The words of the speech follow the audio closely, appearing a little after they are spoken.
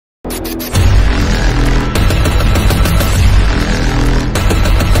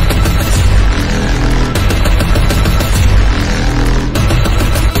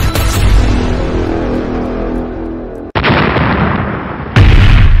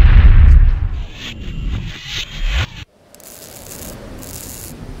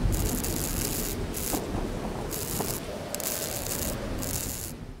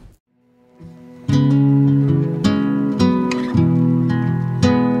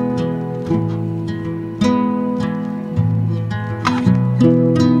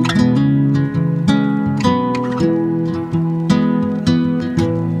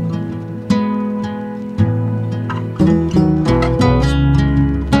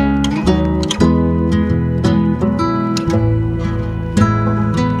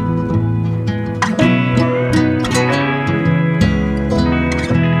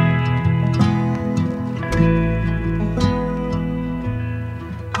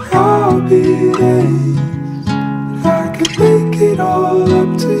I'll be days I could make it all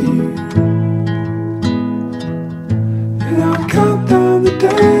up to you. And I'll count down the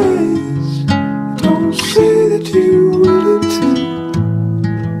days. Don't say that you wouldn't too.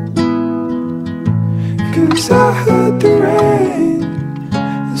 'Cause I heard the rain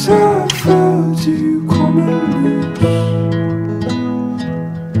as I felt you coming loose.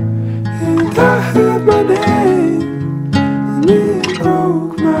 And I heard my name and it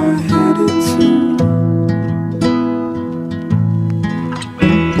broke my head in two.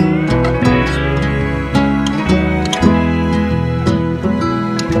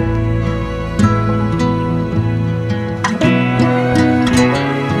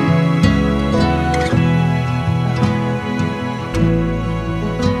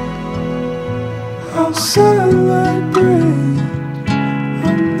 I'll celebrate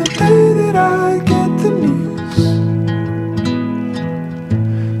on the day that I get the news.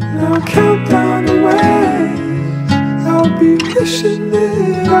 And I'll count down the ways I'll be wishing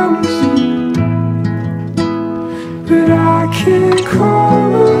that I was you. But I can't call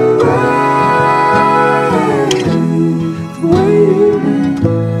away the way you move.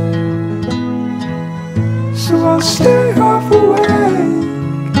 So I'll stay half awake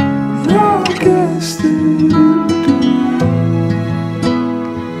and I'll guess that you'll do.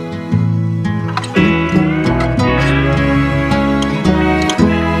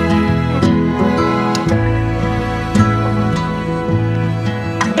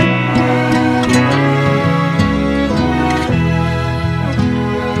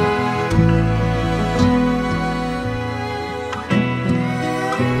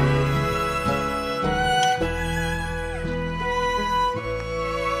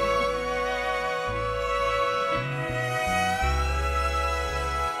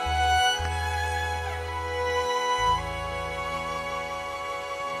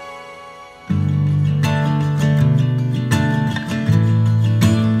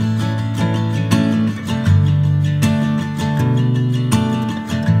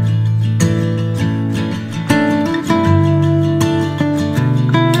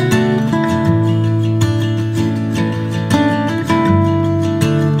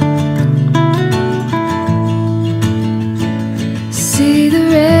 See the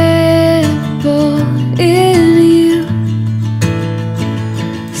ripple in you.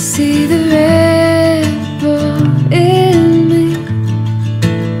 See the ripple in me.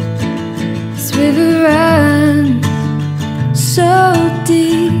 This river runs so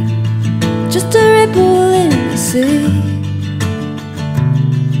deep, just a ripple in the sea.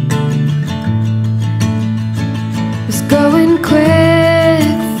 Was going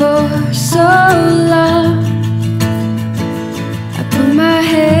quick for so long. Put my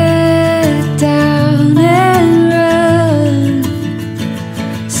head down and run.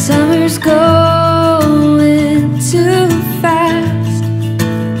 Summer's going too fast.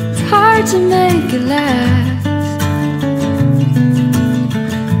 It's hard to make it last.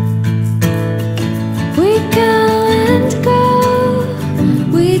 We come and go.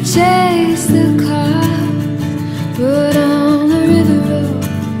 We chase the clouds, but on the river road,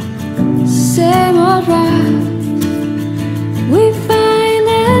 same old ride. We find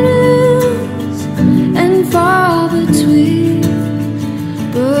and lose and fall between,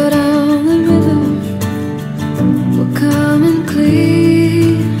 but on the river we're coming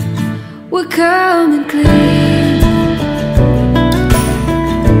clean. We're coming clean.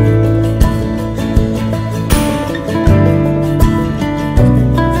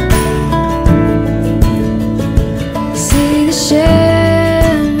 See the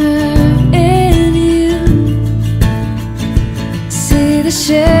shimmer in you. See the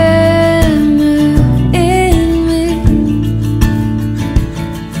shimmer in me.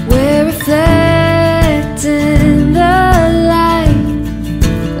 We're reflecting the light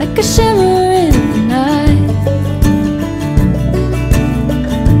like a shimmer in the night.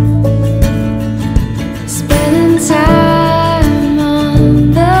 Spending time on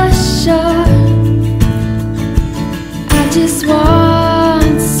the shore. I just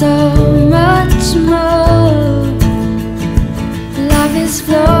want so much more. Life is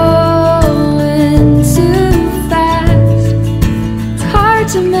flowing too fast. It's hard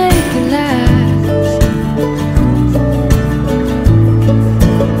to make it last.